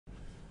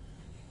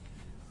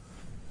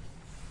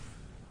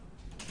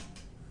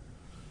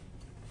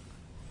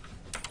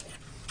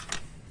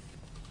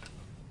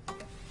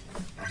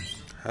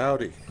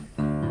Howdy.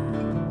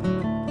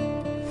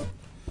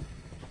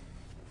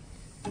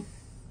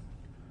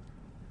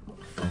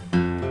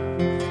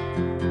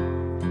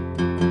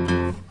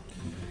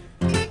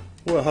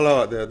 Well,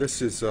 hello out there.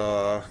 This is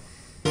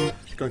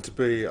going to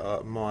be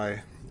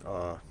my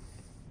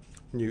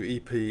new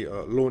EP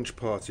launch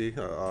party. It's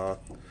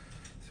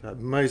an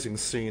amazing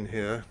scene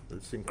here.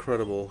 It's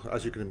incredible,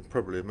 as you can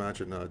probably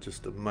imagine.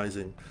 Just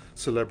amazing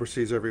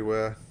celebrities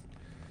everywhere,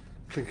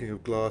 clinking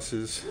of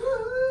glasses.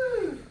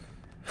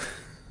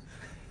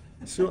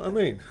 See what I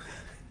mean?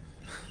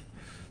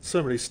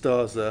 So many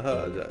stars there.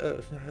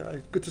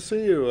 Good to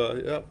see you.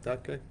 Yeah,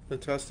 okay,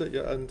 fantastic.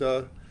 Yeah, and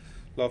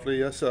lovely.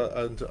 Yes,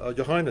 and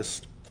Your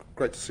Highness.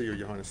 Great to see you,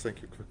 Your Highness.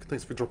 Thank you.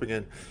 Thanks for dropping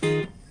in.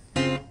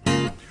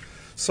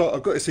 So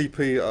I've got this EP.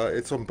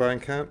 It's on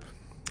Bandcamp.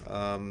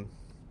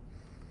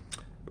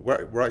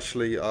 We're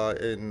actually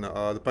in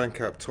the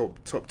Bandcamp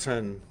top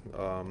 10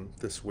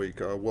 this week,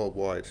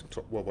 worldwide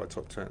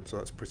top 10. So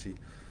that's pretty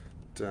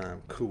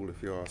damn cool,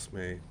 if you ask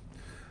me.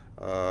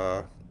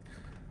 So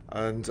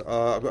I'm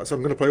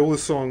going to play all the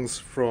songs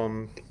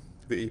from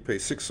the EP,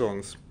 6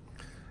 songs,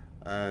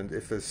 and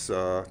if there's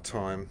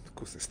time, of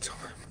course there's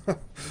time.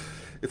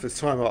 If there's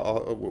time,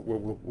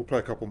 we'll play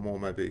a couple more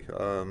maybe.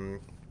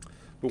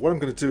 But what I'm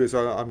going to do is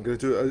I'm going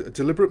to do a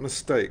deliberate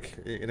mistake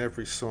in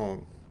every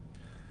song.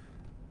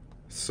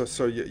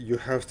 So you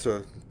have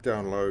to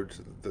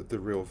download the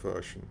real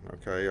version.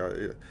 Okay.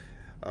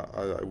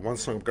 One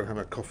song I'm going to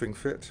have a coughing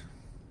fit.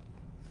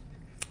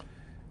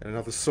 In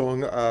another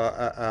song,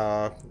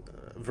 our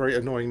very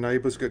annoying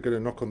neighbours are going to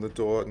knock on the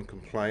door and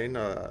complain.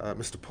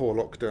 Mr.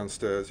 Porlock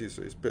downstairs, he's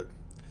a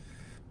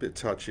bit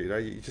touchy. You know?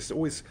 He just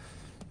always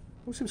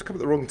seems to come at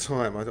the wrong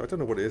time. I don't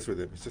know what it is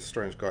with him. He's just a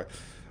strange guy.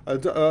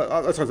 And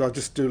at times I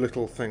just do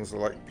little things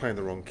like playing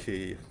the wrong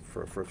key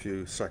for a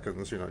few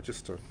seconds, you know,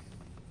 just to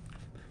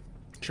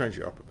change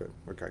it up a bit.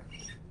 Okay.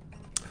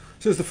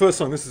 So this is the first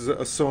song. This is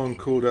a song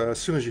called As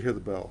Soon As You Hear the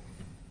Bell.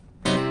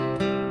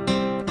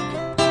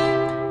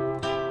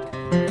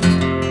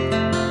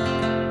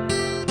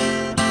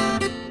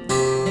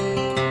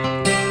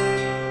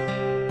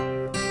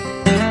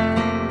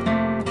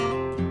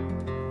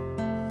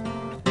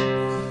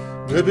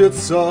 Maybe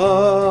it's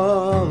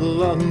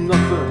all or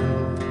nothing.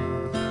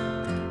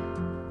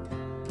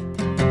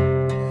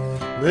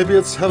 Maybe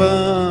it's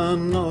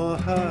heaven or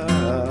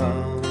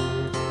hell.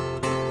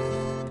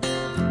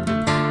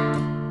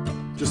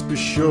 Just be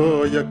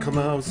sure you come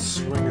out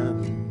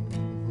swinging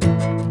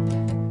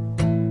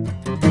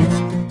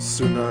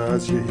soon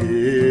as you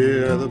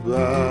hear the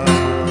bell.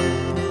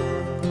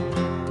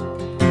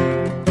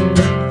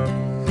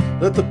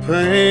 Let the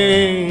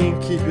pain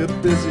keep you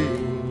busy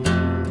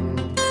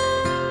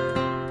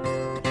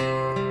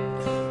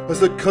as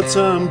the cuts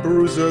and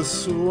bruises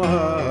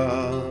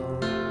swell.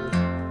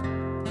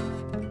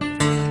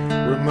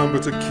 Remember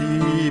to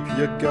keep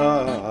your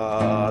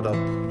guard up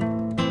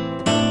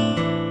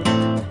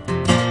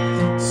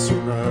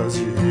soon as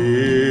you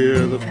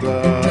hear the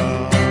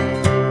bell.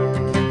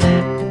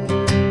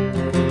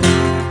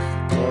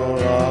 All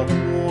I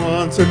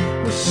wanted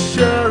was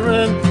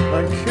sharing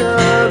and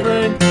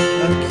caring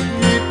and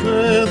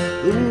keeping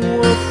the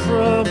wolf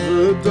from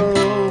the door.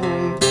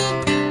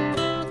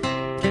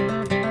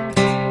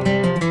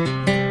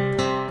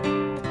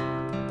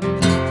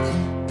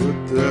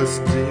 This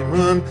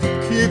demon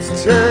keeps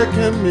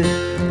taking me,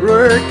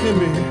 breaking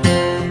me,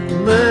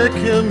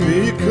 making me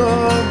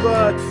come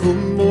back for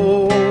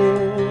more,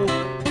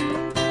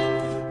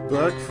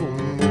 back for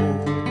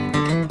more,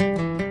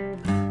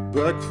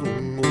 back for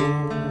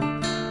more.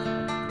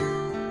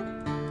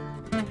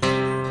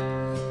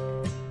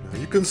 Now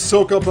you can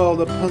soak up all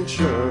the punches,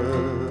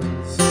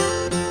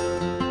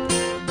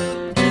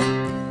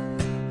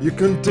 you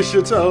can dish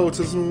it out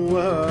as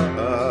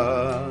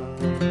well.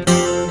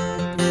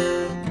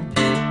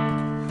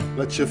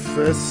 Let your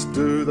fists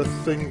do the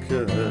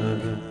thinking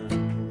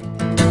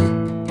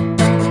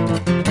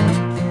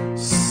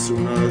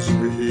soon as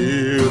you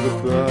hear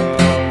the bell.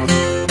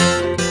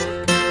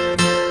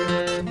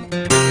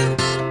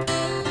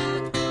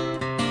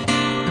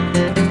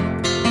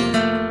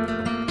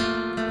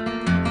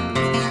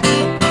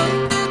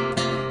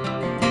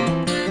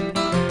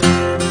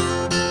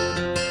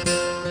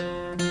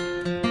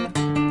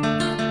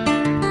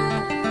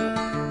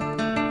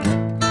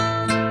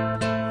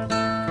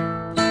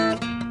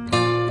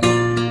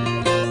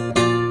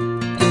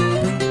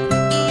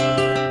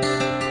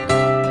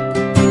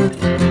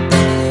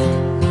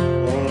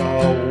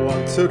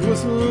 It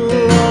was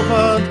love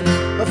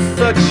and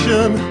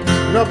affection,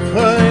 no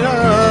pain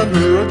and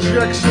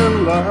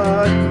rejection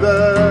like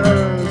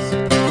this.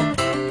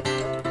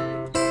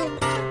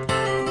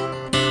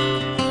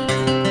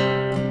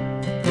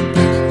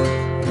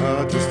 I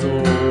just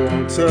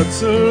wanted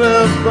to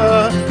live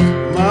by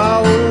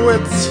my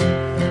wits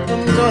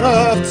and not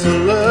have to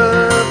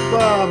live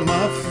by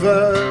my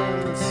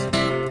face.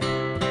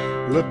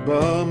 Live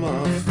by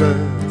my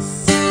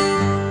face,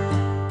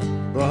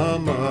 by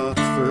my face.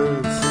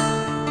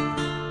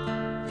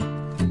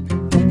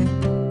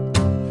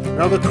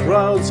 Now the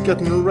crowd's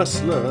getting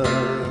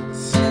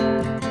restless,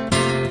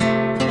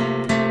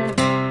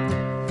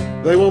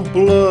 They want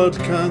blood,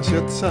 can't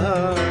you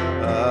tell?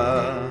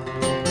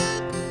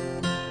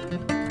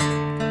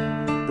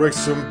 Break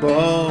some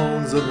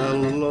bones and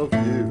they'll love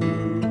you.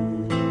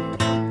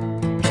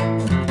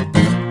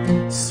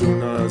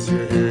 Soon as you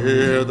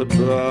hear the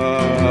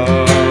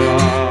bell,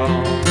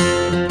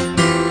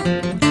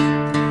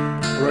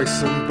 break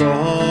some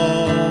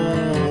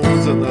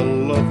bones and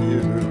they'll love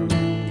you.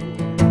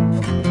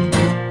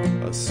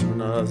 As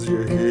soon as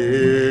you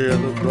hear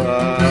the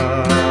bell.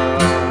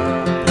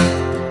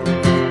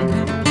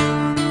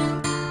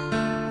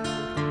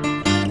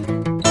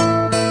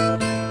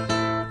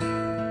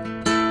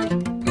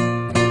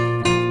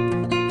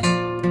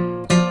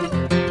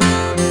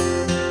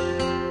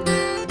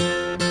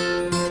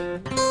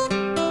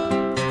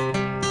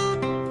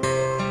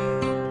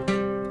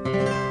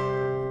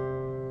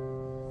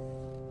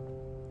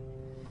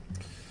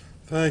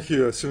 Thank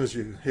you. As soon as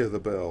you hear the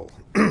bell.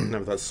 Now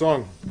with that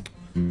song,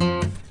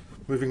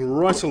 moving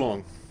right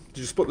along.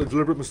 Did you spot the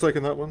deliberate mistake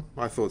in that one?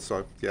 I thought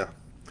so. Yeah.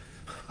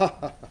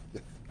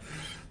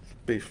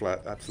 B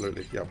flat.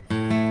 Absolutely. Yep.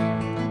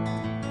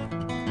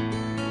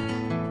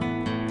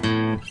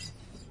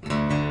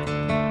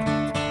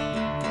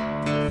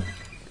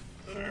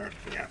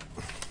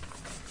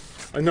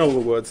 I know all the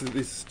words.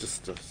 These are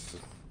just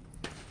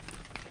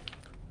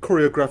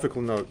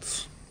choreographical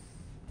notes.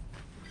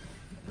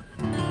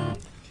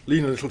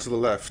 Lean a little to the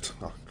left.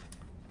 Oh.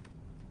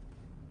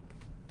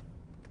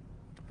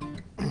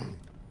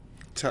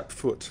 Tap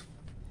foot.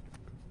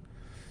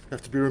 You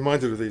have to be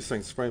reminded of these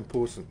things. It's very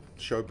important.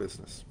 Show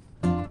business.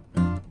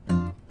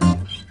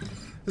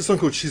 This song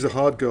called She's a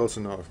Hard Girl to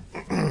Know.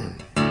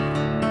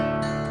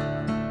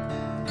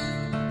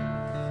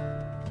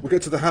 We'll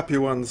get to the happier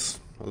ones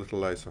a little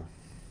later.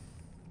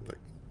 Like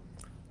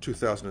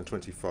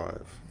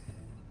 2025.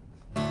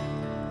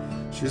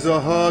 She's a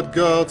hard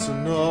girl to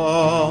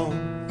know.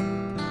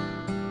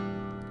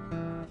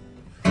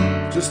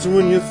 Just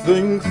when you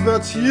think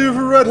that you've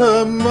read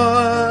her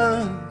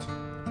mind,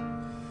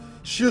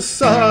 she'll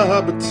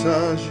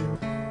sabotage you,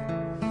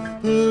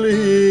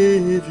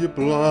 leave you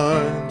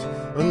blind,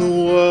 and the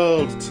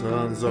world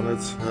turns on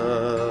its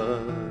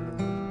head.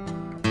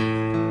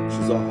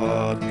 She's a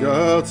hard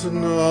girl to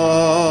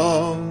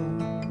know.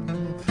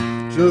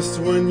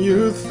 Just when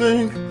you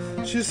think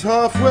she's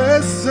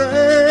halfway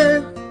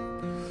sane,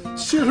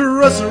 she'll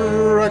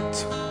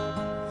resurrect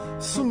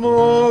some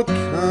more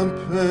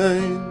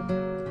campaign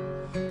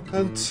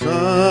and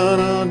turn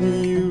on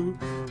you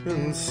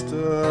instead.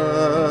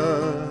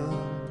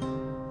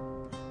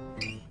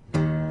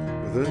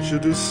 But then she'll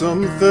do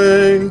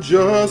something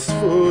just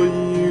for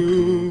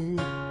you,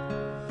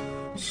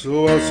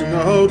 so out and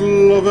out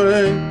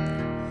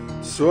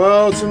loving, so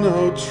out and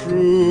out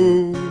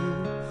true.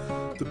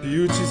 The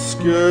beauty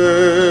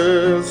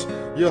scares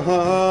you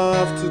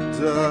half to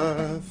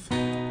death.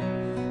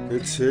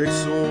 It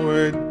takes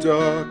away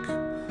dark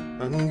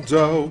and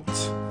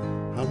doubt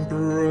and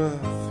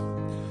breath,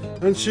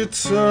 and she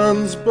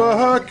turns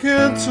back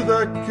into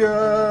that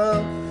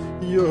girl,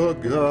 your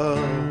girl,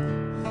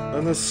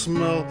 and the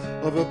smell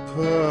of a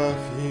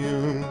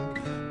perfume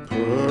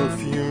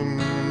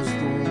perfumes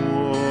the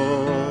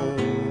world.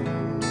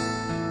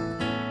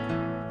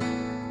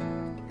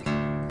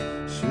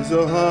 She's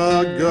a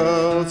hard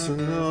girl to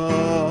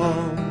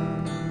know.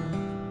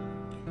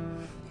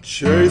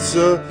 Chase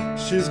her,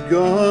 she's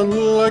gone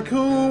like a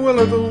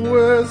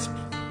will-o'-the-wisp,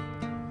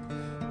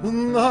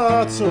 and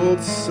that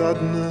old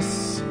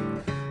sadness,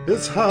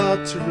 it's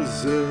hard to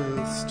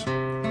resist,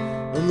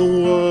 and the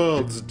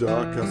world's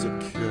dark as a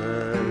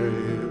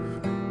cave.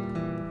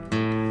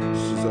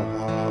 She's a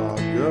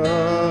hard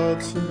girl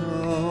to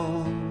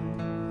know.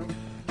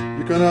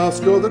 You can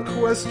ask all the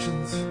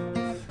questions,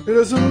 it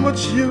isn't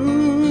much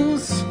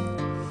use.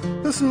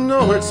 There's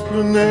no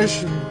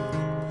explanation,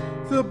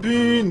 there'll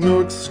be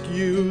no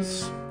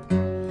excuse,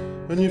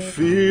 and you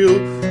feel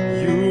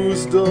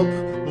used up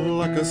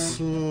like a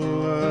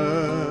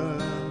sled.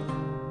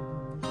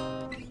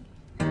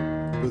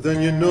 But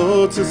then you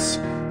notice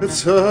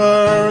it's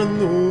her in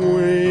the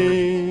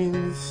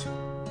wings,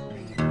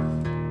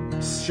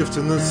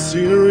 shifting the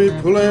scenery,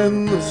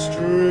 pulling the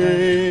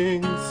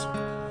strings,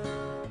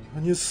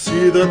 and you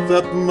see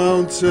that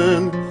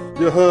mountain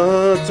you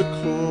had to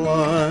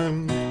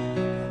climb,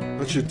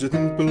 that you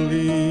didn't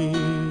believe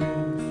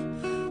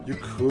you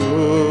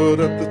could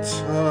at the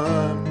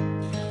time,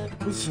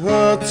 was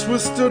her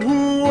twisted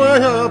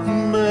way of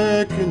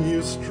making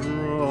you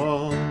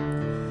strong,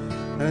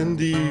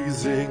 and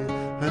easing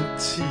and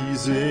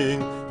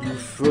teasing you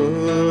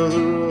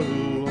further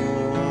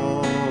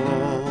along.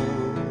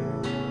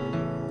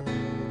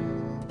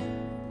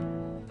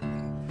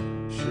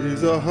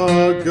 She's a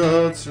hard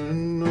girl to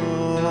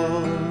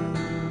know.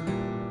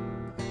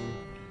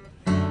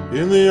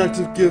 In the act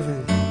of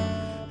giving,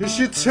 is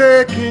she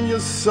taking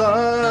your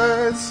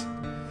sides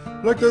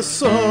like there's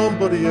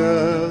somebody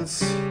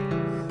else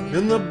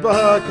in the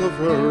back of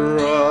her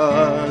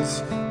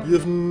eyes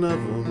you've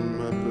never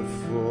met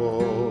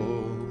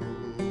before?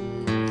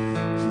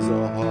 She's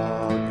a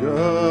hard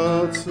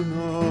girl to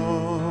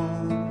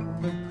know,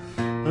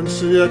 and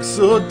she acts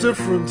so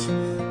different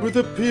with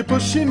the people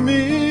she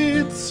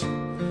meets.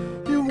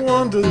 You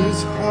wonder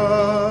whose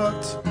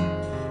heart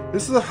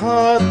is the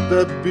heart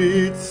that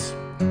beats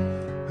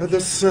at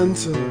the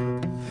center,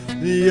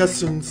 the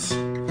essence,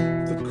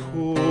 the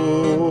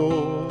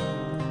core.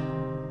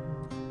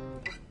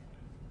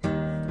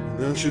 And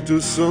then she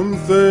do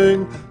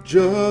something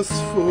just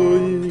for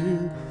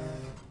you.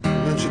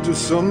 And then she do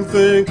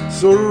something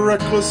so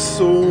reckless,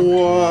 so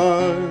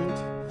wild.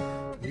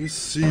 You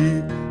see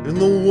in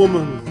the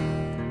woman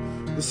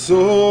the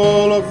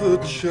soul of the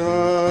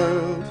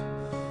child,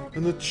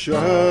 and the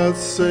child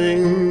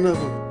saying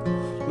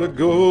never let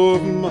go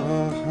of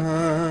my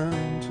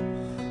hand.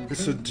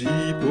 It's a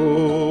deep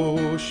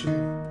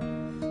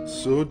ocean,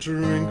 so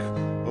drink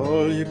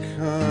all you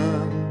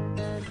can.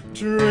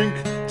 Drink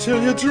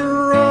till you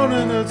drown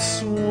in it,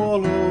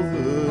 swallow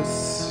the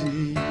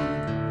sea.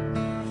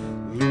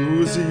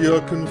 Lose your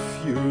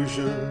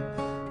confusion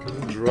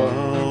and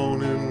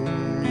drown in me.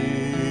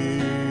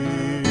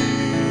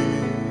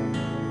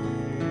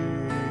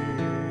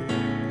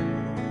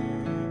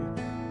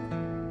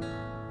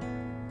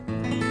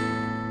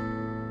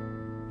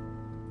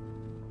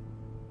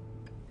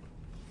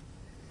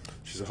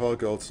 She's a hard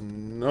girl to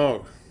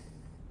know.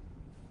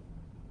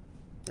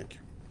 Thank you.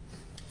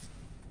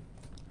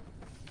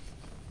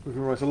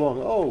 Moving right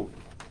along. Oh!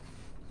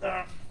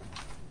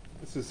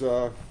 This is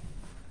a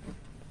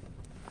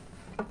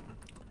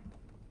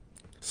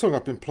song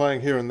I've been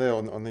playing here and there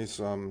on these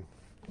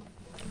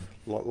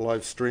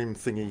live stream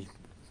thingy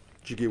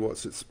jiggy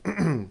what's it's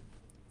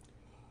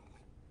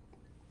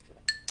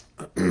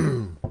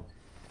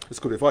it's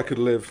called If I Could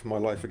Live My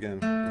Life Again.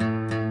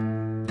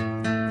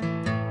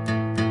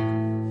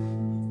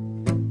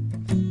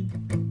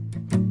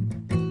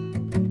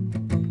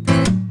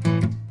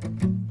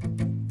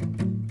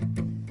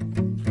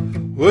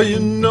 Well, you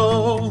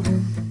know,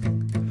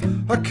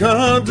 I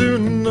can't do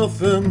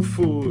nothing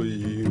for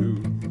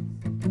you.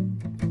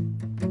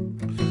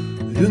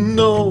 You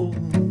know,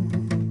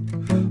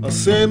 I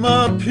say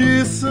my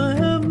piece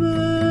and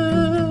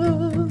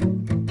then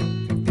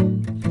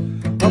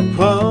I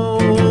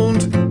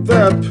pound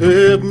that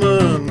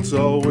pavement,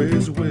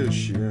 always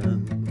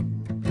wishing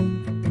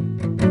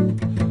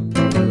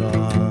that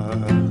I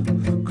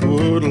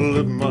could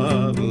live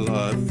my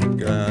life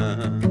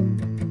again.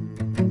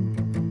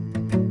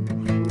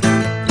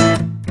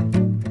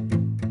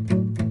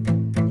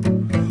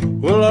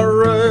 Well, I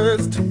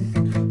raised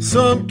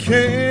some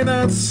cane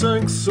and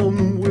sank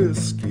some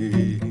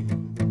whiskey.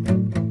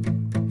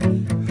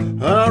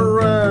 I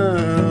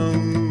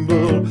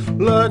ramble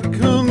like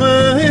a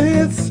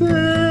maiden.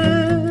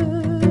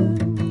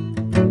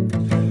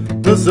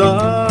 There's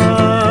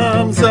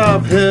arms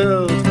I've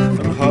held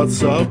and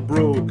hearts I've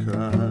broken.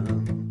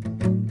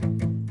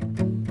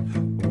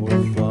 Oh,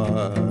 if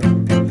I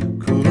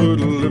could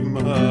live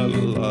my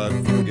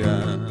life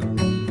again.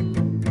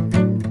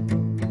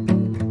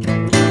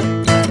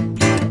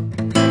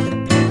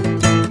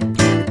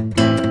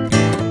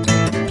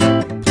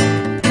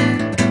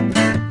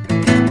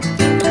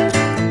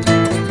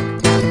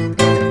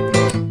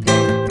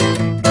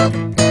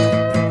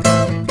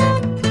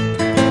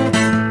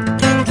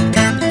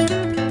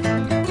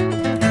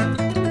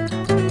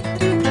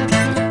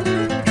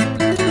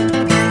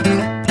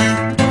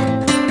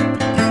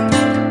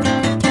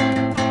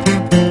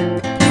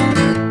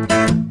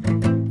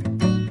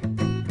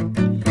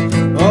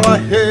 I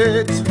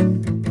hate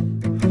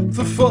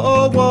the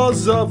four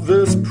walls of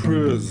this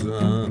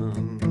prison.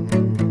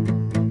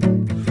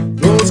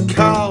 Those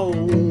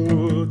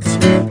cowards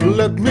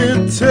let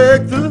me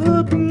take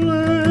the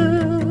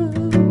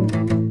blame.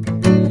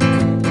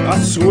 I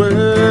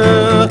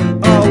swear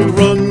I'll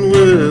run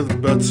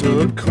with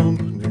better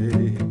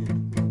company.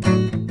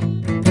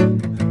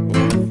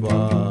 Oh, if I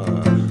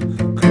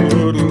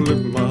could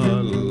live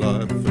my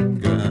life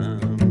again.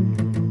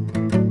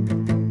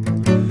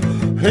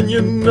 And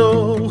you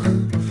know,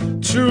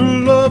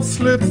 true love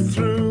slipped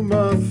through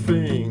my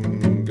fingers.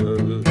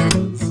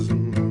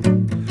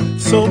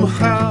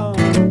 Somehow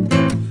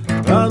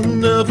I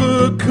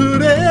never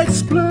could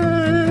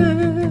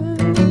explain.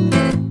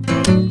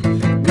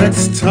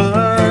 Next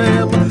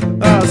time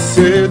I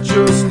say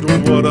just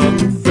what I'm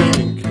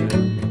thinking.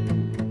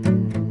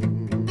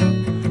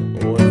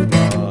 Oh, if I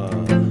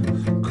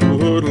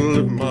could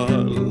live my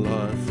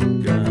life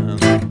again.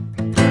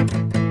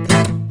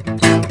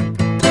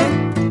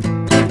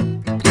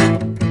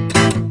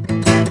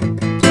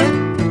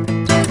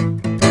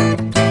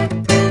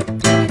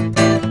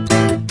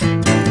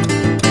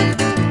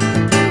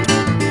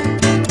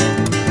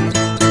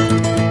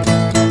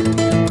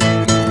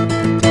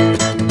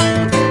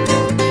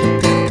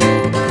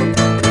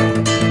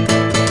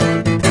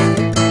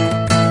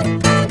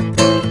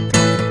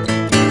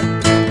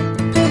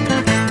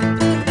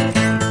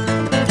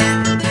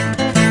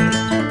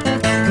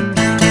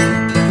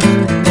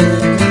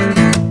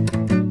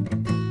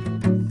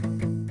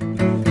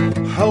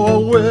 How I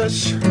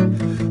wish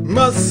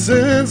my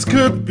sins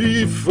could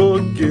be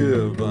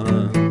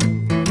forgiven.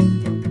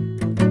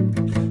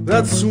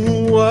 That's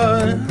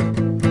why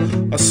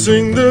I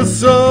sing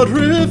this old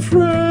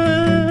refrain.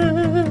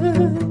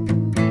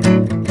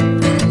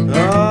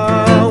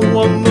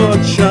 One more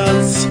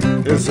chance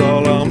is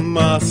all I'm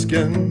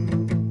asking.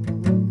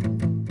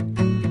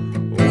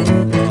 Oh,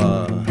 if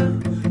I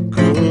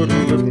could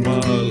live my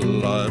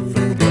life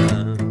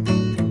again.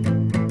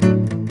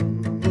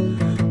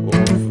 Oh,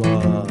 if I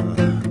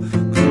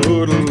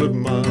could live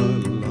my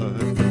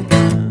life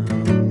again.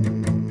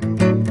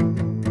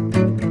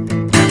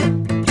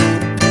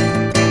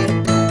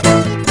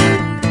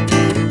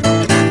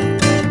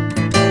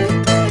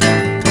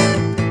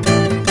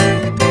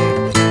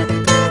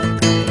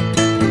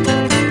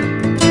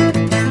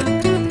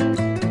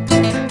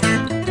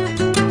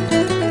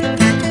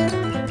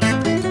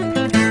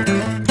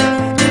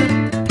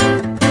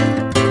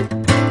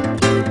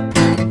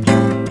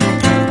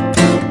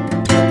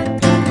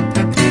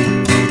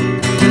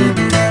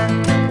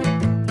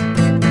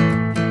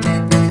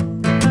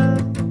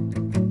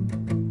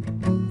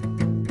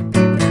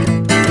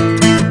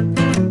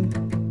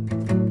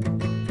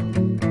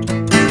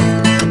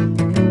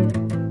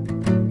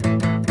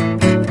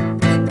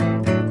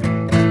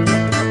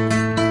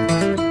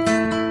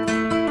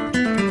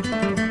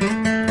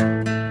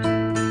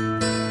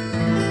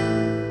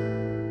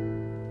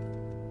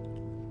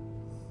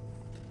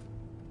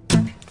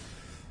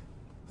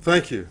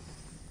 Thank you.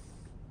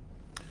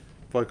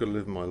 If I could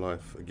live my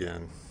life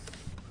again.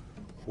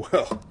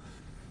 Well,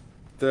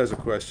 there's a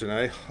question,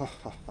 eh?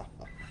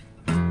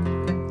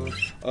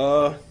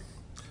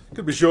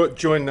 Could be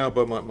joined now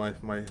by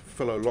my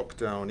fellow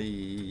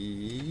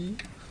lockdown-y,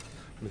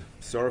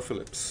 Sarah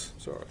Phillips.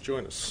 Sarah,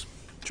 join us.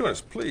 Join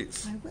us,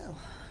 please. I will.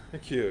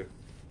 Thank you.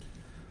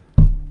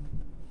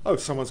 Oh,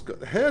 someone's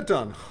got the hair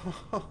done.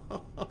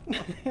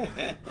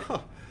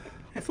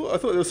 I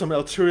thought there was some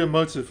ulterior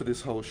motive for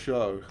this whole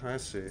show. I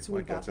see. It's all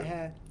about the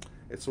hair.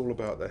 It's all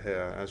about the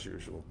hair, as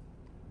usual.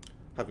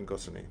 Haven't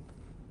got any.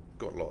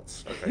 Got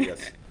lots. Okay,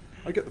 yes.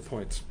 I get the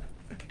point.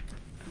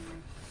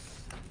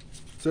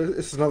 So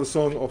this is another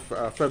song off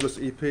our Fabulous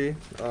EP.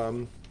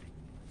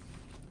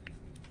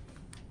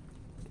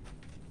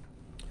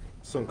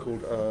 Song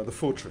called The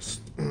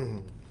Fortress.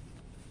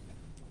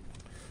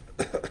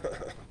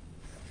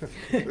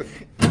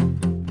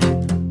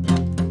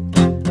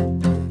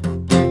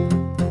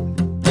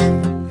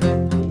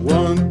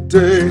 One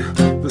day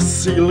the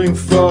ceiling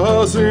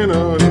falls in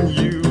on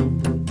you.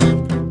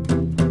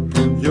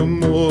 Your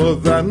more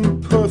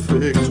than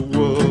perfect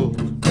world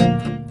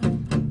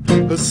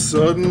has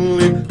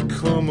suddenly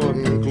come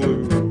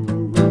unglued,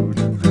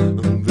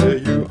 and there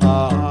you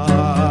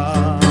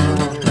are.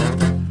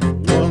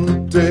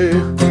 One day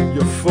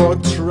your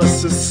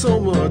fortress is so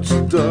much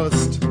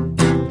dust.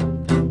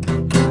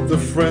 The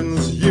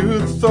friends you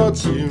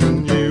thought you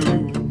knew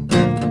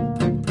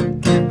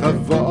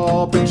have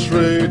all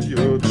betrayed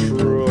your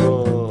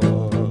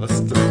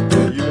trust.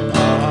 There you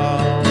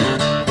are,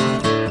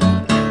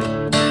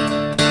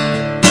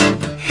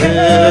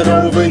 head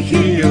over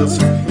heels,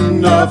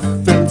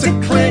 nothing to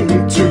cling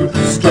to,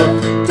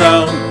 struck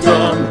down,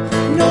 done,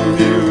 no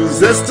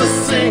muses to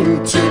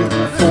sing to.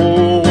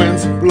 Four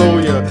winds blow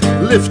you,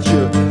 lift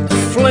you,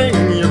 fling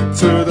you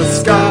to the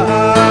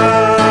sky.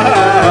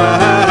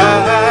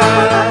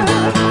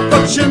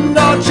 But you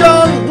know,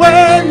 John,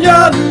 when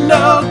you're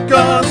no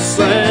gun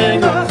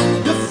singer,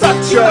 you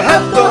thought you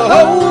had the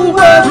whole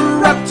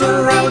world wrapped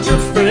around your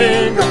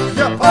finger.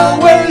 You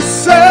always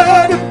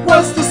said it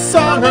was the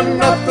song and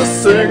not the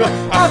singer.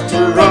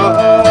 After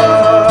all,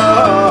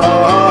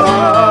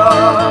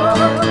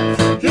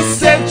 you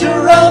said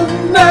your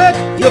own neck,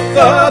 you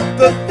thought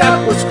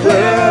that was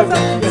clever.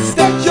 You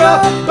staked your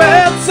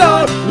bets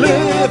on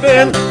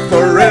living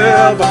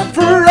forever,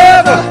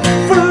 forever,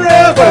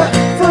 forever,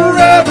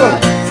 forever,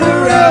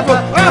 forever.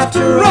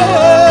 After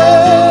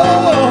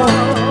all,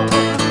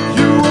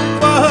 you were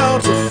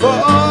bound to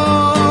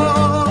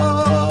fall.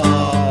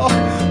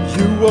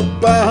 You were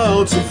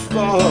bound to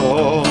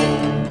fall.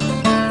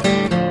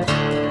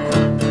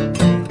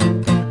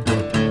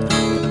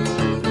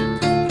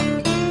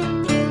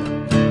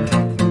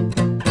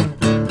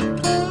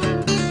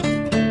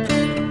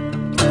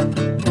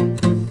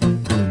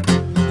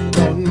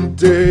 One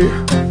day,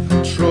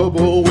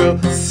 trouble will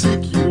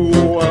seek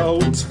you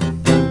out.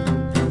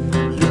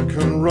 You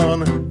can run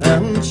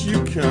and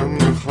you can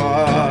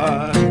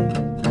hide,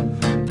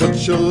 but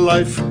your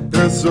life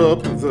is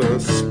up the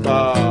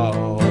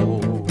spout,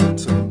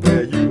 and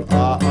there you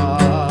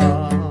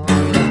are.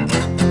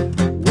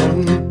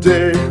 One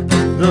day,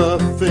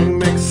 nothing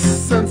makes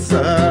sense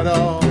at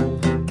all.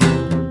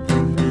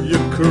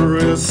 Your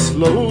career's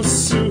slow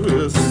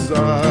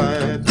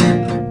suicide.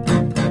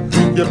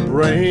 Your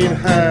brain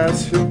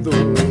has hit the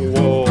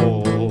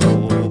wall.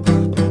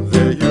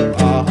 There you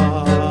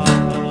are,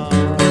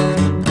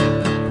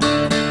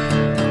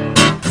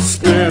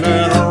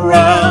 spinning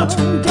around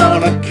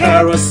on a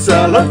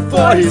carousel of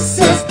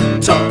voices,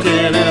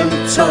 talking in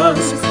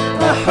tongues,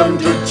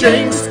 100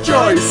 James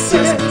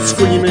Joyces,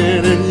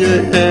 screaming in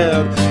your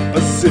head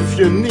as if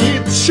you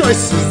need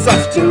choices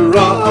after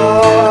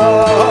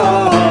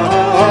all.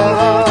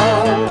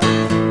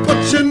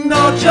 But you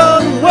know,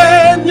 John,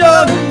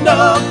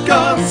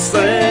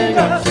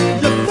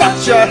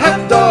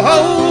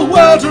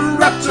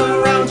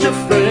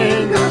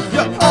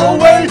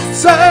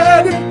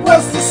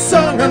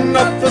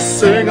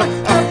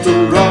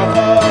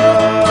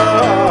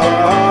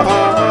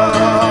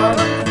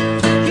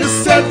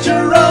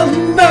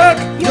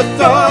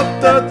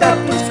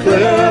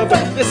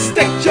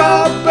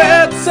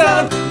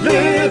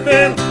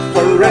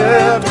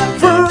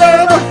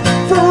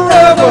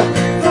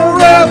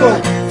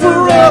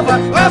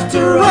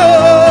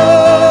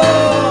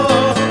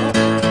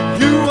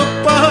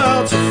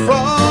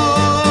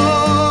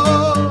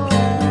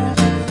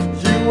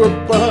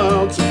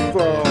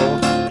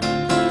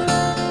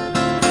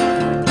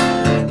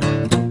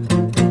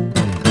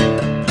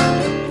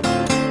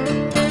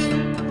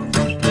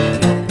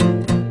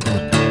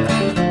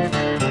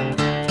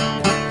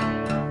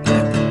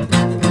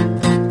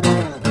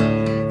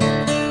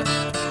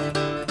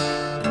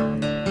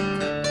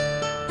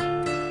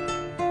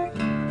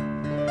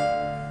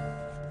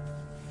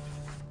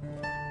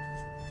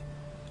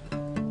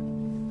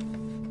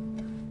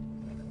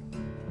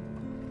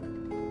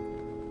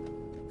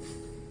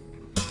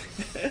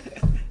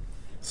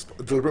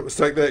 deliberate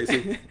mistake there, you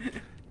see.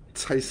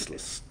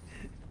 Tasteless.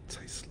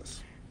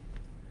 Tasteless.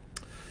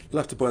 You'll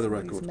have to buy the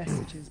record.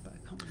 Messages, but I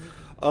can't read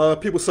them.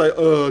 People say,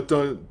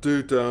 don't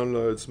do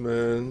downloads,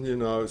 man. You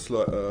know, it's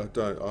like,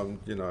 I'm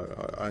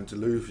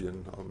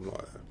Diluvian. I'm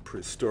like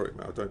prehistoric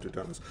now. I don't do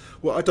downloads.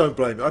 Well, I don't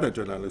blame you. I don't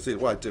do downloads either.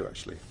 Well, I do,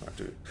 actually. I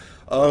do.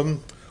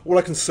 All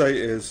I can say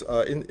is,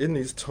 in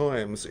these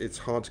times, it's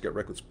hard to get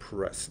records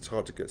pressed. It's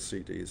hard to get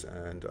CDs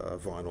and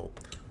vinyl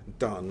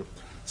done.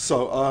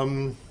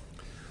 So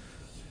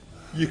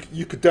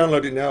you could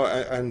download it now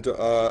and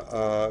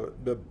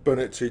burn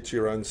it to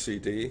your own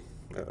CD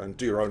and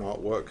do your own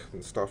artwork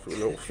and stuff with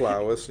little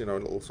flowers, you know,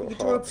 and little sort of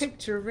draw hearts. a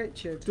picture of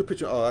Richard. Do a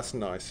picture. Oh, that's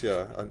nice.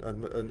 Yeah,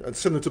 and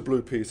send them to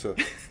Blue Peter.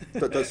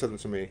 Don't send them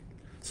to me.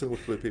 Send them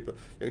to Blue Peter.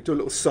 You do a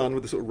little sun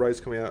with the sort of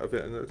rays coming out of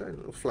it and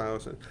little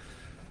flowers. And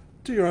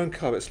do your own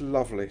cover. It's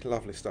lovely,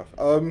 lovely stuff.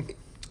 What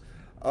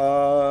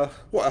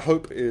I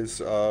hope is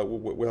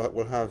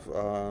we'll have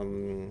a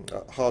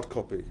hard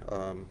copy,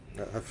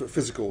 have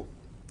physical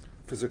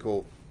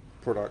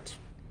product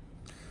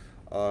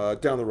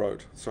down the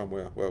road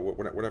somewhere,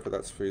 whenever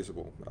that's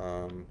feasible.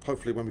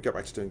 Hopefully, when we get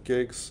back to doing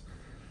gigs,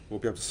 we'll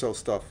be able to sell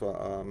stuff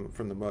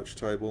from the merch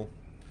table.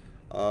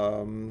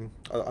 I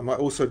might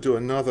also do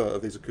another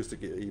of these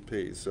acoustic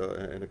EPs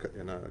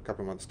in a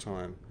couple of months'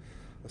 time,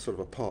 a sort of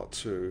a part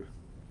 2,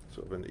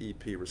 sort of an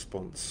EP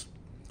response,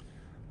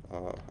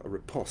 a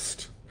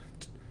riposte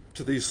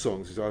to these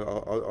songs.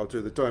 I'll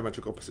do the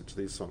diametric opposite to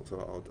these songs.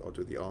 I'll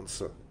do the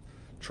answer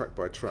track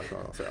by track.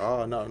 I'll say,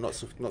 no, not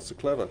so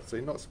clever.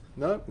 See, no,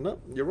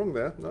 you're wrong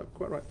there. No,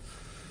 quite right.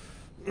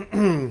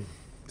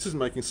 This isn't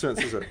making sense,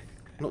 is it?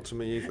 Not to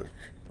me either.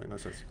 Make no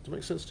sense. Does it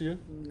make sense to you?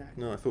 No.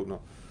 No, I thought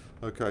not.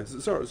 Okay,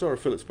 Zara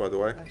Phillips, by the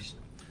way.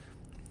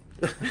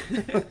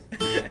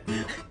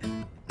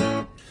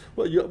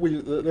 Well,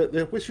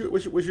 where's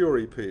your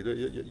EP?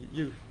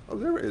 Oh,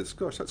 there it is.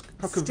 Gosh, that's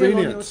how Still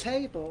convenient. on your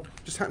table.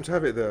 Just happened to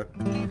have it there.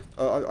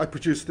 I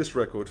produced this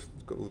record,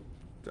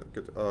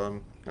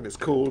 and it's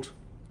called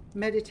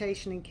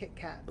Meditation in Kit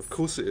Kats. Of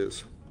course it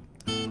is.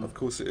 Of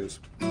course it is.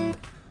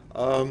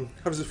 How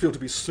does it feel to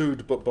be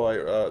sued by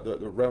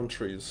the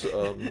Roundtrees?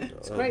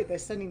 It's great. They're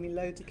sending me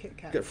loads of Kit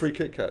Kats. Get free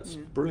Kit Kats.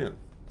 Yeah. Brilliant.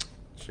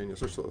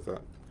 Genius. I just thought of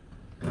that.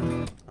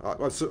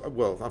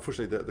 Well,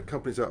 unfortunately, the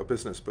company's out of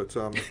business. But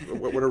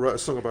when I wrote a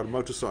song about a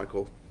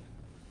motorcycle,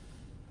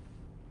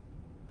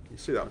 you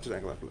see that? I'm just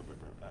angling up a little bit.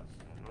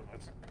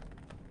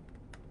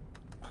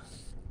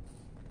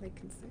 They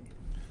can see.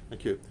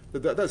 Thank you.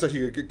 That's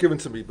actually given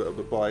to me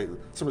by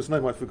someone's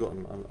name I've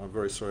forgotten. I'm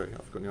very sorry.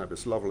 I've forgotten your name.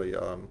 It's a lovely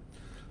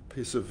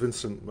piece of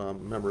Vincent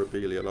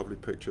memorabilia, lovely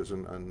pictures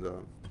and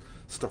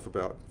stuff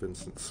about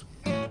Vincent's.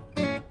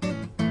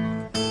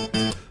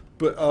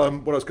 But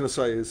what I was going to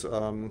say is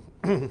I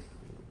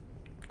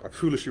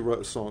foolishly wrote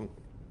a song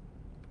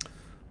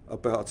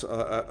about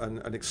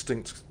an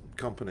extinct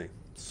company,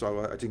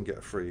 so I didn't get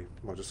a free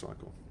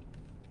motorcycle.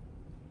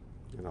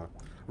 You know,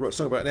 I wrote a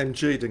song about an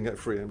MG, didn't get a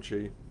free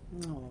MG.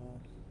 Oh.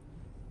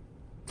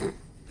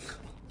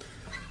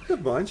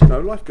 Never mind, you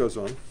know, life goes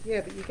on.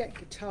 Yeah, but you get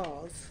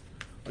guitars.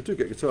 I do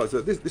get guitars.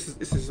 This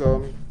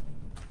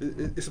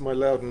is my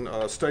Loudon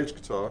stage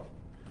guitar.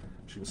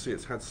 As you can see,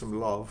 it's had some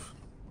love.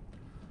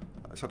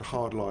 It's had a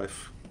hard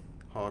life.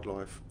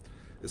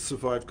 It's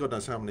survived God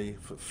knows how many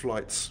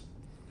flights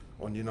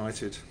on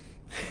United.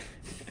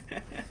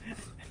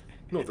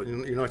 Not that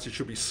United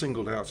should be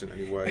singled out in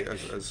any way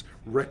as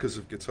wreckers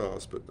of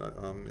guitars, but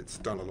it's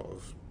done a lot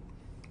of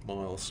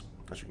miles,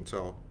 as you can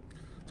tell.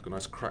 It's got a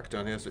nice crack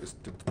down here, so it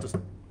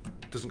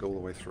doesn't go all the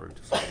way through.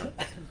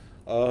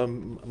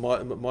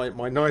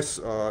 My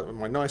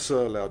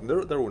nicer Loudon,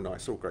 they're all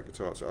nice, all great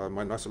guitars.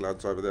 My nicer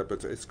Loudon's over there,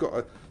 but it's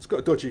got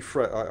a dodgy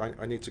fret.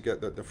 I need to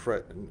get the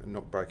fret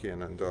knocked back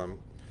in, and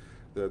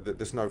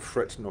there's no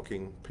fret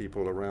knocking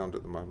people around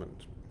at the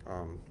moment.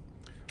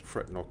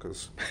 Fret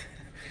knockers.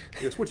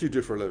 Yes, what do you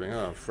do for a living?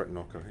 Oh, fret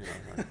knocker. You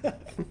know,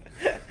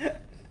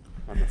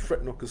 I'm a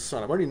fret knocker's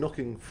son. I'm only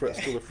knocking frets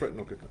till the fret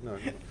knocker. No.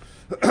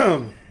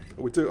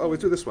 we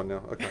do this one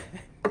now. Okay.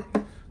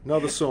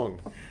 Another song.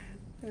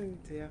 Oh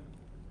dear.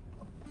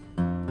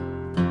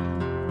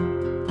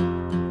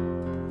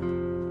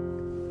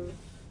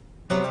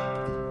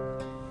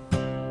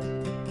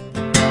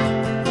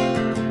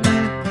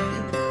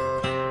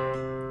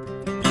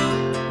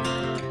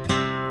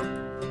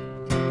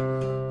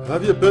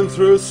 Have you been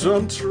through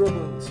some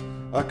troubles?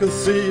 I can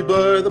see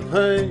by the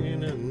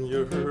pain in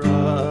your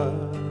eyes.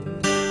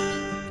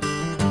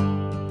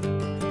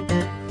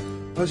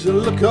 As you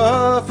look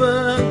off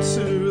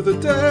into the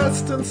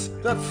distance,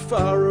 that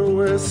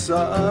faraway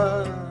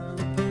side.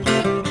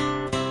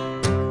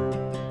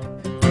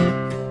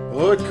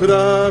 Oh, it could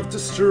have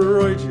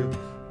destroyed you,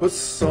 but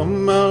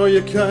somehow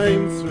you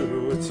came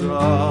through it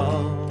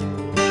all.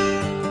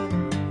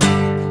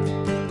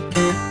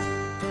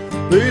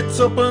 Beat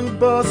up and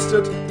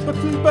busted, but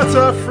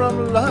better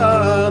from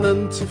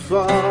learning to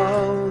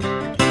fall.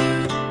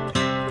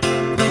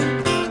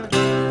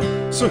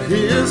 So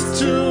here's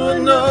to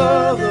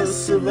another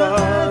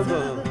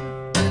survivor.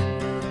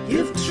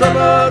 You've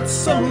traveled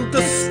some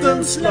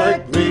distance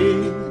like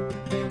me.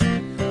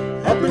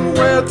 I've been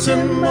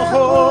waiting my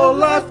whole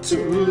life to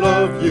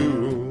love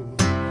you,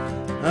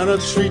 and I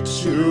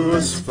treat you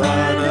as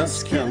fine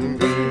as can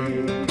be.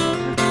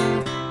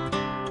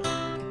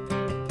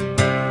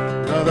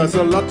 Now there's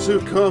a lot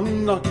to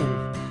come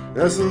knocking,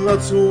 isn't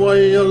that why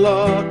you're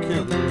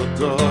locking the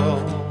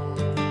door?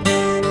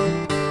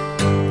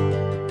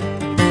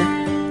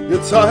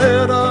 You're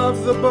tired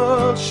of the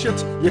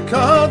bullshit, you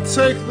can't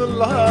take the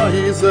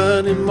lies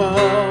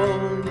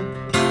anymore.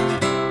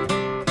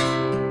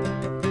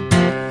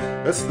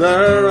 It's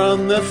there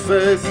on their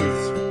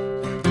faces,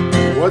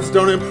 words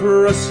don't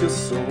impress you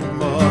so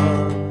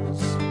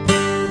much.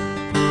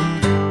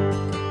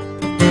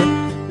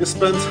 You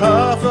spent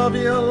half of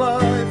your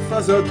life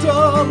as a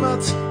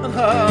doormat and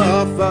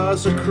half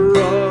as a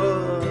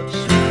crutch.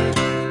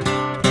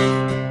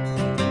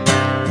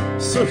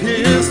 So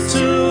here's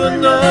to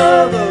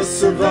another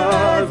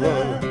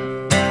survivor.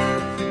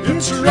 You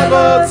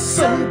traveled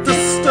some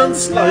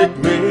distance like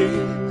me.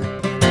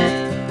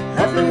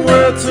 I've been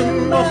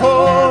waiting my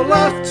whole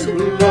life to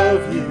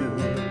love you.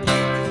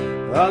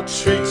 I'll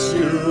treat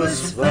you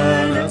as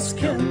fine as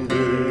can be.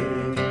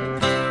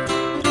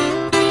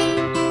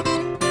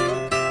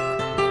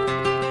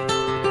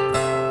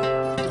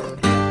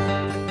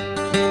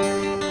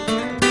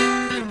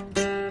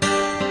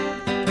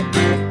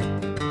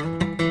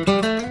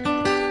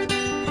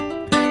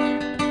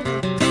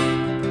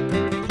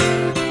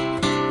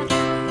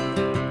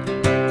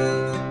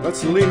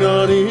 Let's lean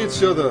on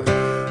each other,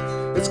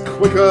 it's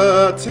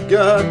quicker to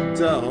get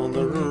down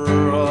the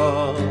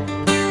road.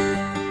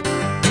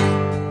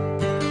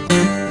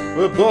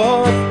 We're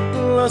both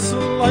less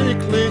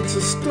likely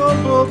to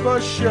stumble by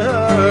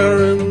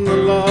sharing the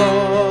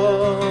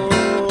load.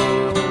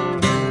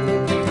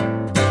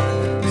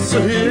 So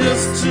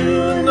here's to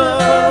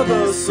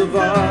another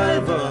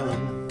survivor.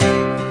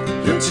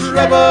 You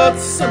traveled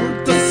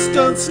some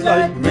distance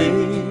like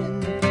me.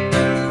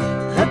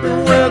 I've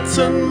been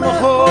waiting my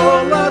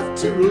whole life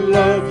to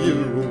love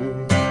you,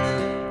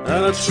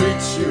 and I'll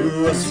treat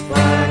you as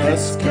fine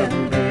as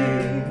can be.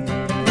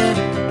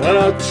 And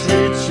I'll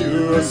treat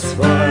you as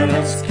fine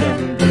as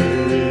can be.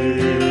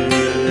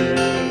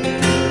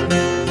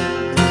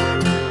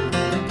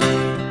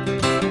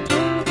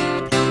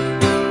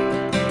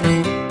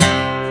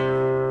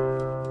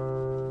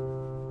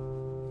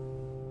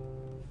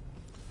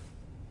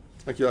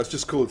 Thank you. That's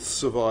just called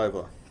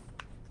Survivor.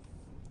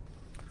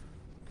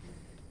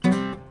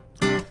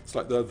 It's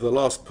like the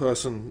last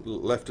person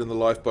left in the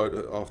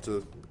lifeboat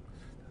after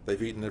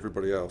they've eaten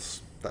everybody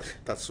else.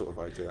 That sort of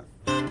idea.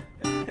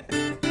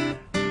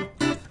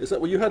 Is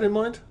that what you had in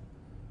mind?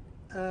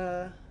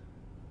 Oh,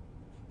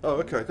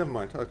 okay, never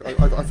mind. I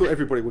thought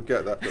everybody would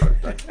get that.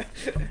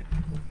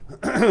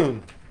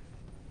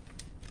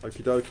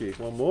 Okie dokie,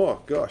 one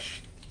more.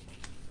 Gosh.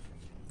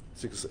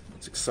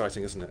 It's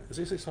exciting, isn't it? Is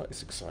it exciting?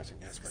 It's exciting.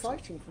 Yeah, it's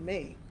exciting for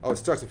me. Oh,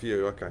 it's exciting for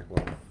you. Okay,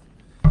 well,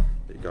 there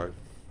you go.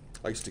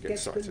 I used to get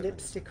excited. Put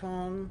lipstick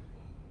on,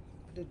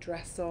 put a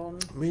dress on.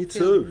 Me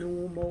too.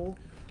 Normal.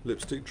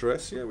 Lipstick,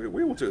 dress, yeah,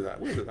 we all do that.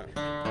 We'll do that.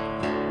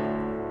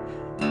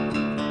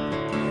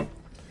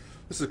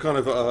 This is kind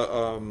of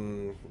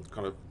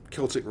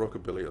Celtic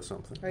rockabilly or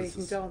something. Oh, you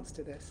can dance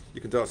to this.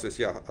 You can dance to this,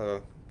 yeah.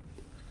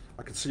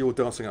 I can see you all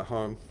dancing at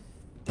home.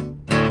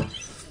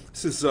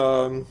 This is,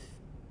 I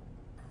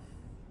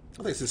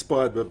think it's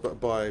inspired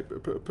by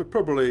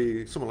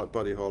probably someone like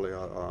Buddy Holly.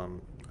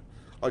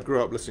 I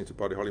grew up listening to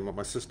Buddy Holly.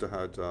 My sister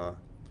had,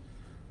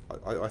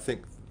 I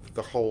think,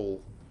 the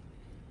whole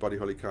Buddy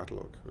Holly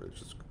catalogue,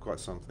 which is quite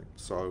something.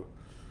 So,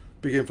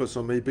 big influence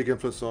on me, big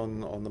influence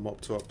on the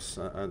Mop Tops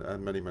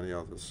and many, many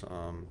others.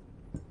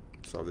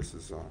 So this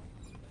is,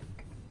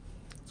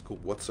 it's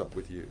called What's Up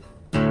With You.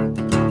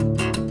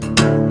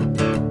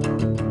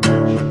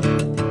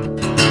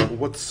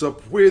 What's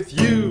up with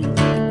you?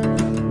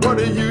 What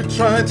are you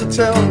trying to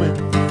tell me?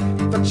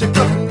 That you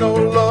got no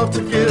love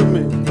to give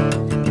me?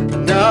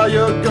 Now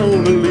you're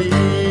gonna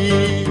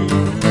leave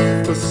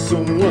for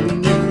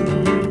someone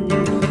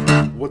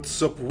new.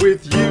 What's up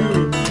with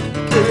you?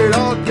 Did it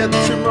all get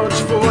too much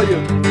for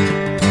you?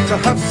 To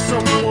have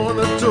someone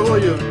adore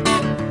you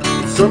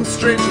in some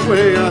strange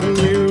way I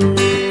knew.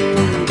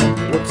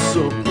 What's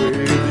up with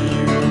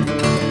you?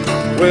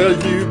 Well,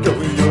 you go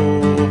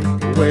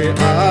your way, I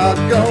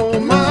go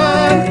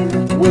mine.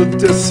 We'll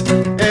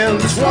disentwine.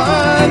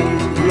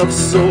 Love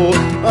so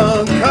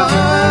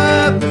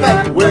unkind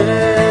that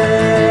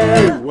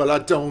way. Well, I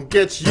don't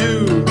get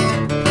you.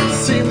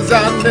 Seems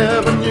I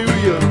never knew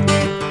you.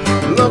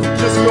 Love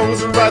just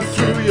goes right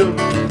through you,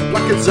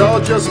 like it's all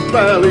just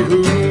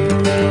ballyhoo.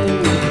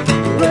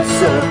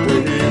 What's up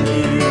with you?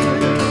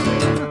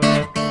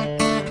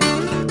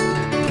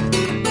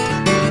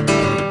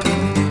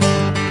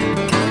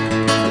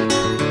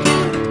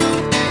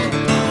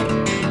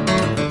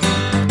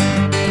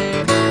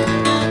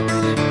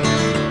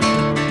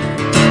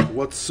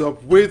 What's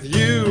up with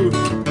you?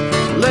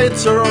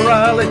 Later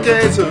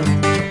alligator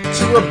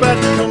to a bad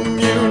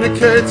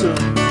communicator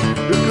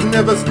who could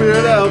never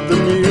spit out the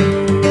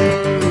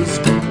news.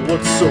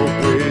 what's up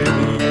with you?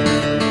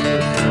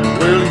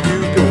 Well, you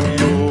go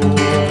your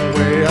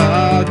way,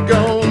 I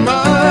go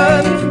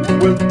mine.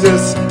 We're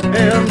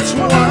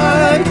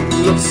disintertwined,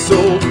 love so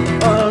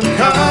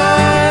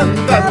unkind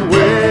that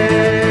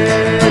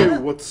way.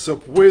 What's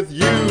up with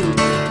you?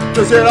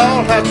 Does it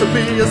all have to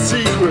be a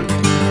secret?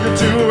 You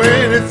do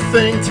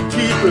anything to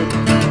keep it,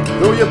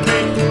 though you're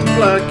beaten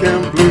black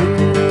and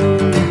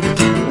blue.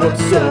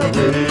 What's up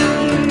with you?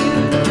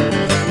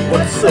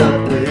 What's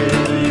up with you?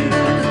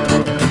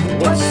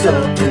 What's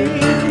up with you?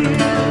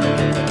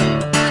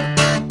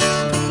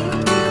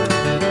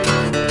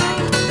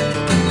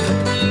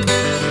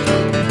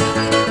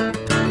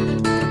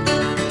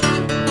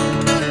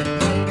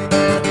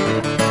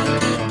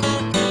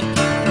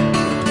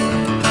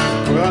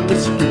 Well, I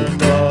miss you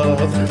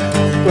nothing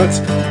but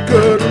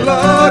good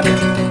luck.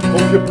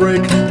 Hope you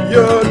break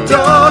your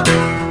dog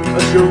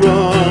as you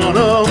run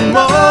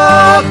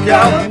amok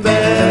out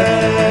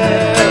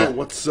there.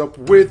 What's up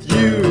with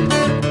you?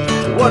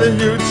 What are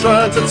you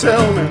trying to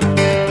tell me?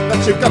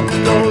 That you got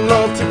no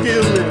love to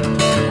give me,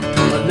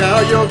 but now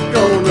you're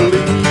gonna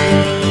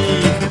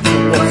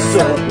leave. What's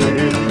up with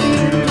you?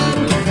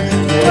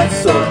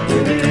 What's up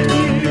with you?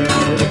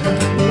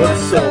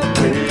 What's up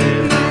with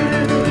you?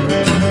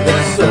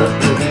 What's up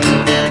with you?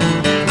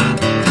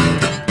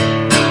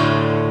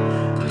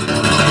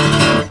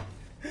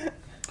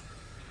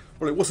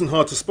 Well, it wasn't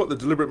hard to spot the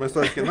deliberate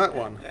mistake in that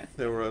one.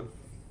 There were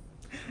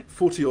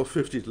 40 or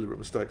 50 deliberate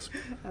mistakes.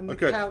 And the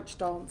couch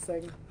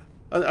dancing.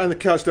 And the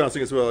couch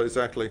dancing as well,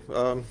 exactly.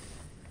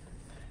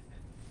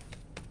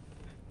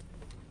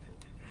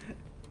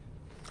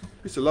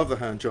 Used to love the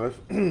hand jive.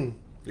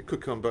 It could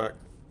come back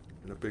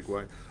in a big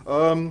way.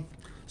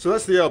 So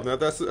that's the album.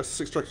 That's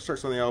 6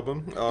 tracks on the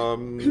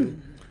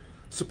album.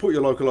 Support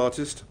your local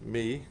artist,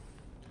 me,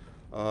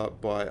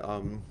 by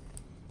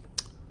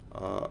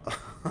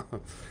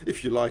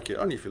if you like it,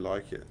 only if you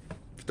like it.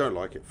 If you don't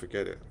like it,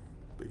 forget it.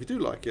 But if you do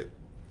like it,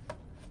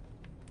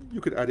 you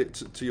could add it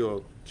to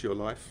your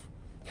life.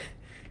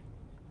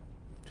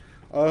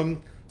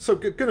 So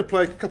going to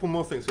play a couple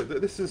more things here.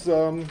 This is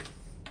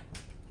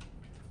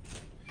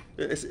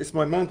it's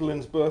my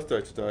mandolin's birthday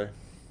today.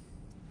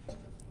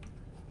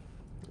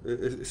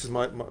 This is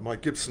my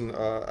Gibson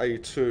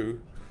A2,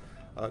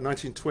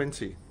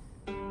 1920.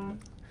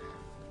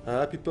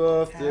 Happy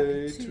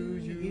birthday to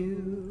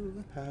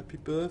you. Happy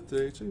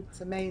birthday to.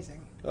 It's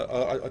amazing.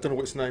 I don't know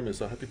what its name is.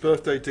 So happy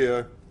birthday,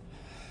 dear.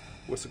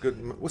 What's a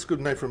good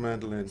name for a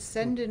mandolin?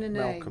 Send in a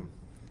name. Malcolm.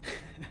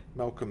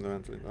 Malcolm the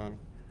mandolin.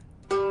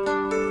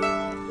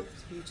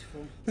 It's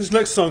beautiful. This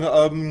next song,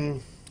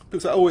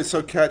 because oh, it's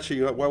so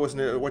catchy. Why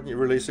wasn't it? Why didn't you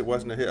release it?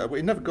 Wasn't a hit?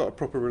 It never got a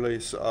proper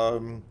release.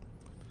 And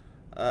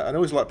I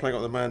always like playing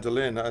on the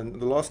mandolin.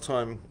 And the last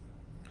time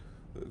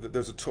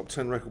there's a top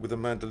 10 record with a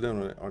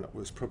mandolin on it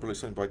was probably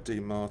something by D.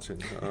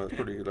 Martin.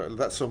 Probably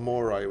That's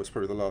Amore was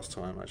probably the last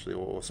time actually,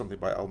 or something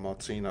by Al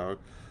Martino,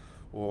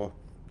 or.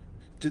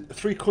 Did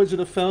 3 Coins in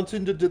a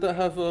Fountain, did that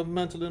have a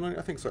mandolin on it?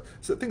 I think so.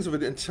 So things of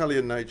an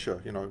Italian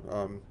nature, you know,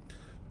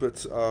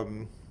 but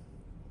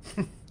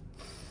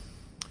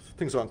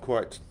things aren't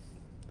quite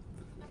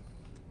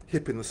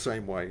hip in the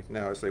same way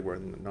now as they were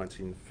in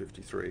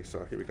 1953.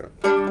 So here we go.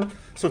 A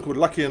song called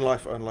Lucky in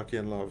Life, Unlucky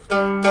in Love.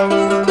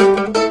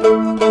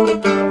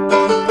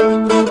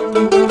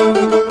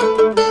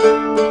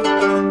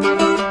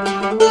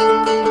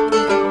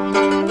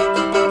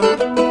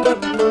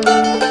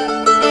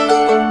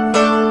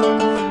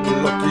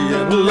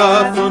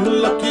 Life,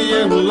 unlucky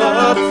in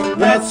love,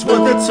 that's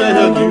what they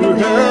tell you,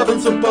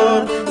 heavens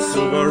above.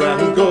 Silver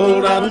and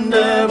gold are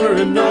never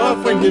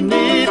enough when you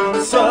need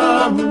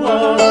someone.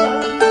 Well,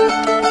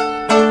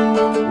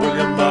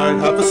 you might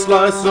have a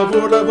slice of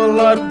whatever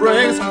life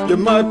brings. You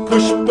might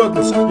push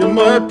buttons, you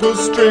might pull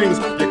strings.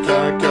 You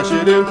can't cash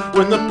it in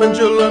when the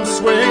pendulum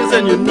swings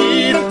and you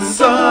need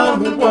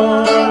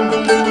someone.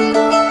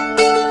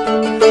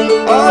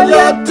 All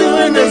you're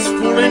doing is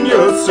fooling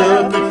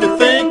yourself if you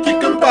think you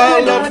can buy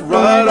love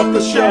right off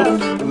the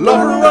shelf. A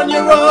lover on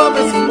your arm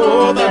is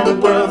more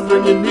than worth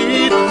when you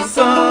need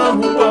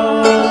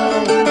someone.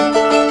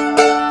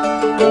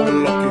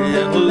 Unlucky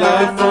in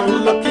life,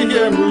 unlucky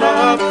in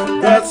love,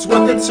 that's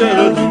what they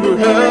tell you,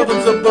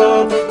 heavens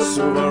above.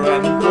 Silver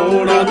and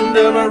gold are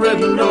never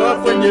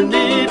enough when you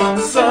need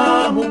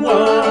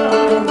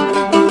someone.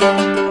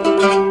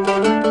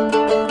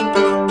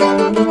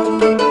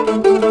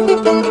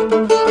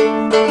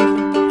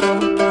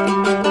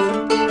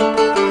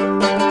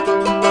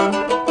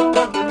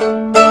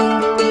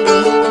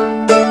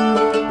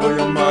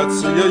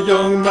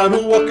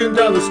 Walking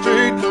down the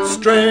street,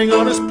 straying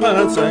on his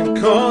pants and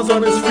cars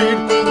on his feet.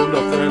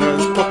 Nothing in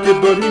his pocket,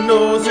 but he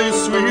knows he's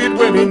sweet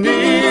when he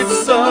needs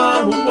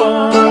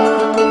someone.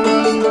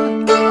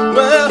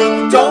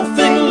 Well, don't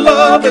think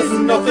love is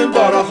nothing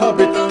but a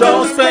hobby.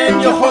 Don't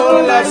spend your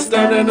whole life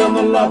standing in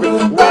the lobby.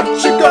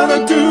 What you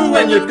gonna do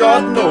when you've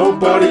got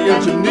nobody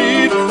and you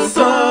need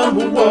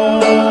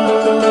someone?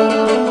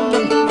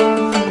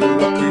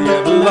 Lucky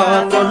in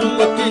life,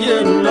 unlucky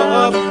in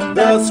love,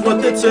 That's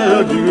what they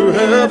tell you,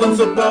 heavens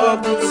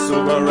above.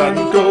 Silver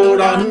and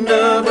gold are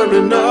never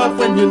enough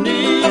when you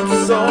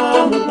need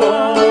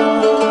someone.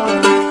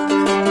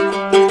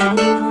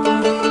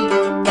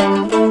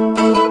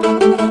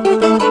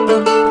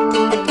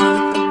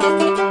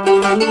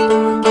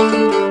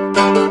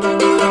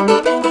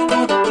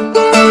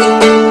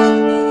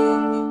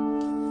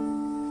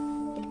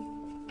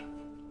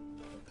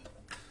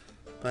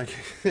 Thank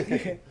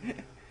you.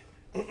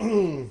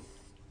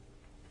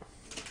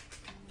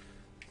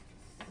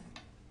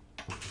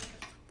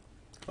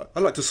 I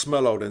like to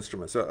smell old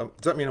instruments. Does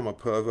that mean I'm a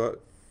pervert?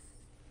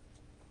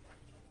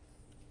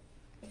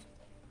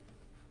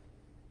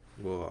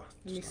 Whoa.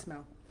 Let me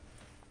smell.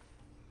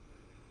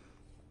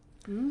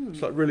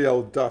 It's like really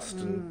old dust,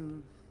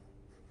 and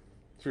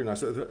it's really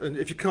nice. And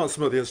if you can't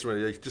smell the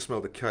instrument, you can just smell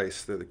the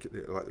case. Like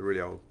the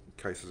really old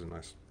cases are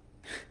nice.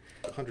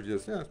 100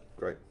 years, yeah,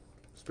 great.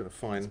 It's been a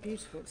fine,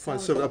 fine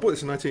service. I bought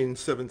this in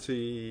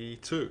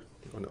 1972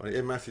 on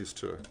Ian Matthews'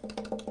 tour.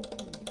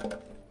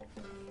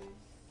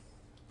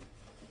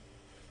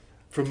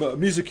 From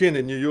Music Inn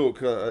in New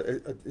York. I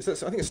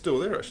think it's still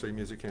there actually,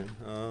 Music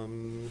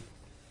Inn.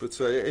 But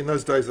in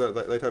those days,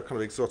 they'd have kind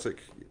of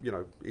exotic,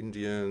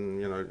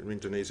 Indian,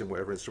 Indonesian,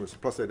 whatever instruments.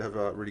 Plus, they'd have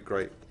really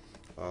great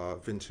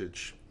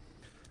vintage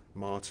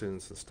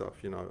Martins and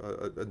stuff.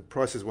 And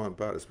prices weren't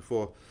bad. As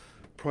before,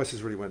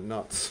 prices really went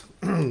nuts.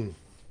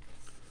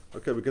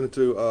 Okay, we're going to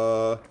do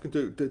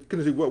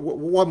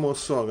one more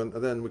song, and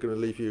then we're going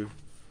to leave you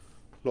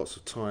lots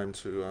of time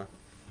to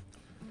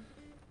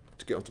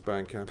get onto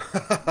Bandcamp.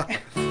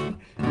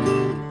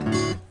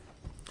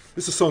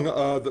 This is a song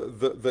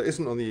that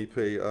isn't on the EP,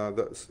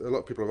 that a lot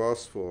of people have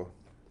asked for,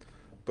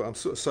 but I'm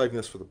sort of saving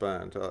this for the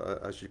band.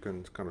 As you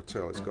can kind of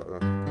tell, it's got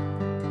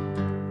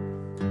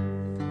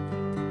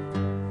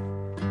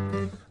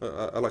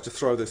I'd like to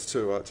throw this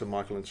to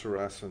Michael and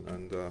Taras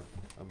and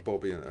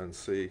Bobby and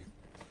see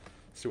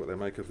what they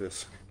make of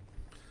this.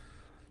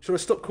 Should I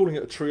stop calling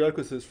it a trio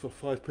because there's for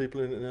 5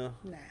 people in it now?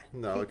 Nah.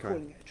 No, okay.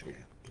 Calling it a trio.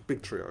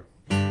 Big trio.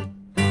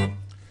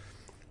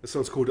 This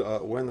song's called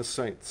When the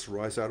Saints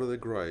Rise Out of Their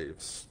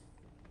Graves.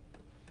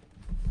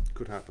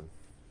 Could happen.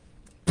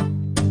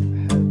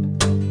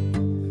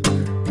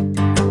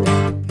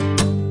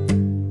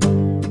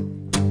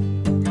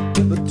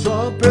 The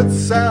trumpet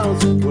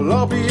sounds, we'll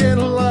all be in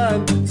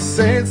line.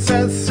 Saints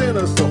and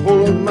sinners, the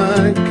whole of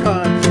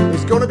mankind.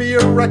 There's gonna be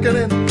a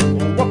reckoning.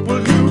 What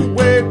will you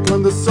wait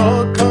when the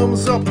sun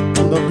comes up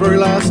on the very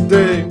last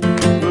day?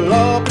 We'll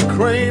all be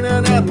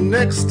craning at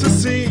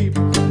ecstasy.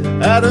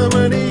 Adam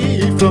and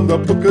Eve from the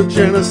book of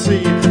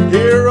Genesis.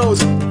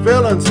 Heroes,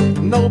 villains,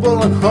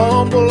 noble and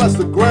humble, as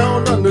the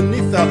ground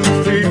underneath our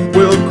feet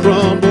will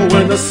crumble.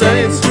 When the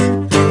saints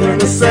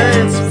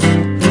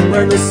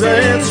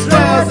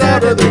rise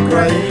out of the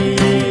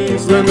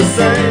graves. When the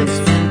saints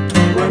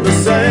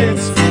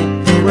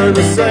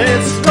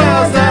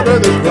rise out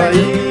of the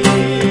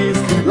graves.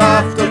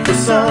 Laughter for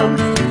some,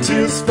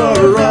 tears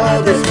for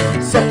others,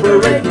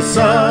 separating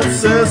sons,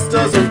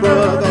 sisters and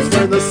brothers.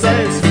 When the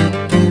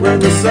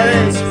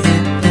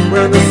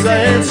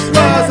saints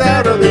rise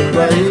out of the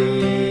grave.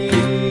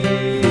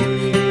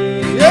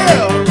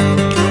 Yeah!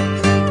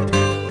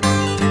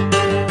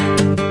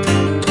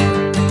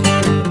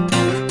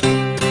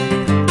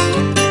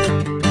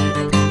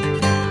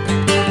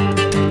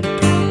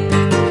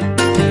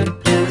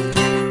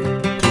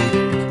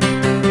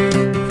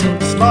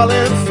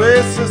 Smiling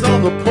faces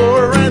on the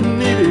poor and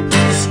needy,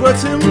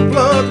 sweating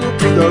blood will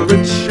be the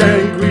rich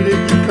and greedy.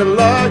 You can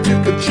lie, you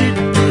can cheat,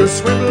 you can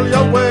swindle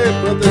your way,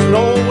 but there's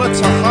nowhere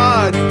to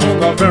hide on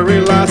the very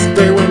last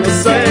day. When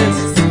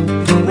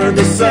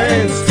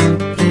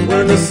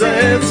the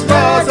saints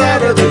rise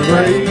out of the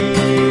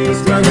graves.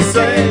 When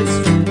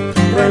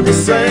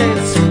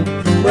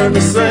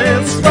the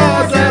saints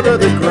rise out of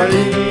the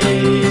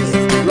graves.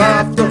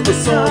 Laughter for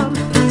some,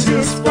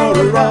 tears for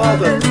the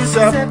other,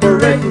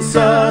 separating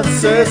sons,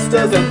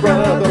 sisters and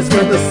brothers.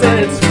 When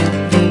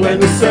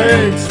the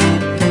saints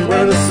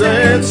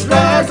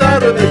rise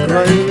out of the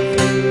grave.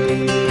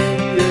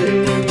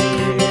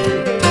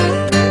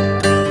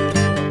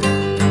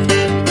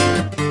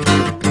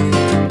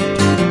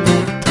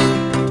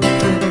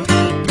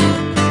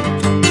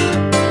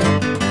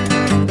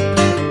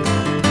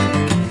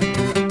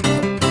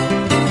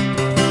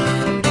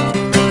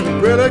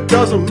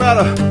 Doesn't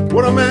matter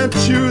what a man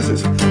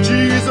chooses,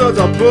 Jesus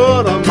or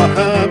Buddha,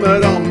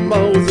 Muhammad or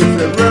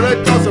Moses. It really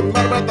doesn't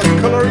matter about the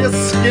color of your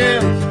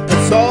skin.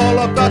 It's all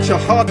about your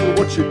heart and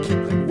what you keep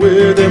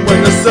within.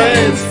 When the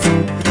saints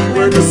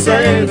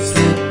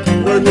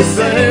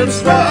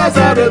rise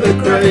out of the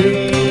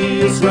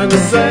graves. When the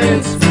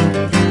saints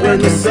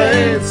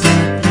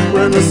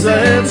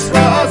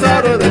rise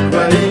out of the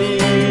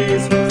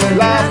graves.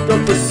 Laughter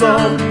for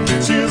some,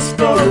 tears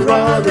for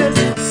others,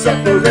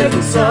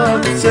 separating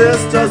sons,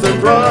 sisters and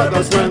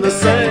brothers. When the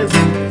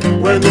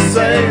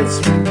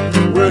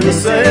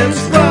saints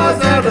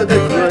rise out of the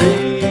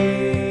grave.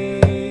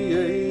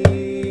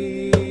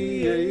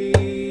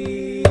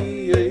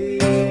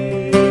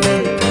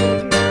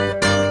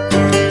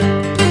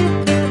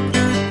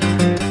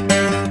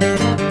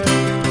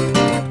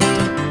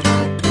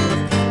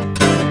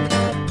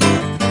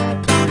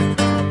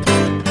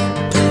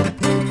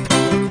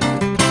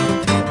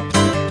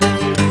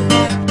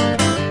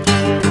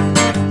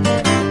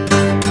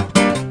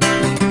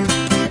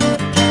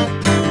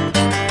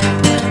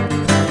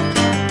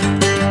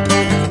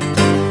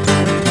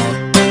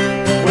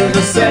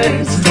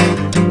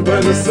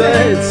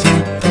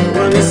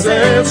 the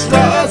saints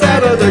rise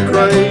out of the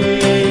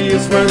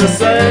graves. When the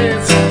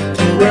saints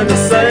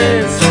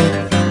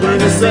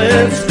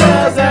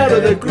rise out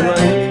of the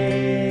grave.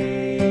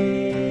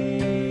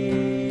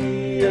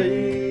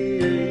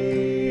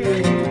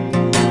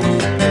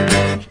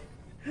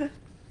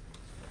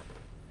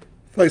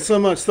 Thanks so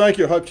much. Thank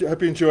you. Hope you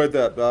enjoyed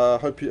that.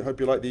 Hope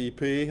you like the EP.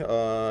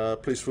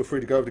 Please feel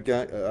free to go over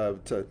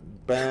to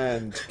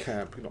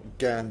Bandcamp, not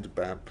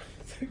Gandbamp.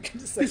 I'm going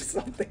to say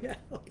something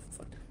else.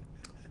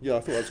 Yeah, I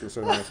thought I was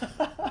going to say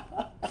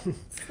that.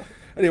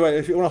 Anyway,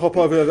 if you want to hop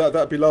over there,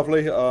 that'd be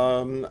lovely.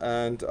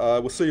 And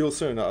we'll see you all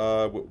soon.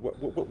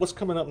 What's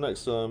coming up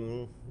next? I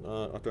don't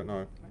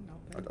know.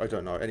 I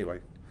don't know. Anyway,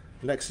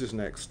 next is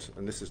next,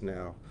 and this is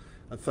now.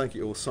 And thank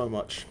you all so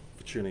much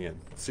for tuning in.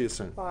 See you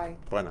soon. Bye.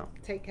 Bye now.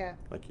 Take care.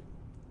 Thank you.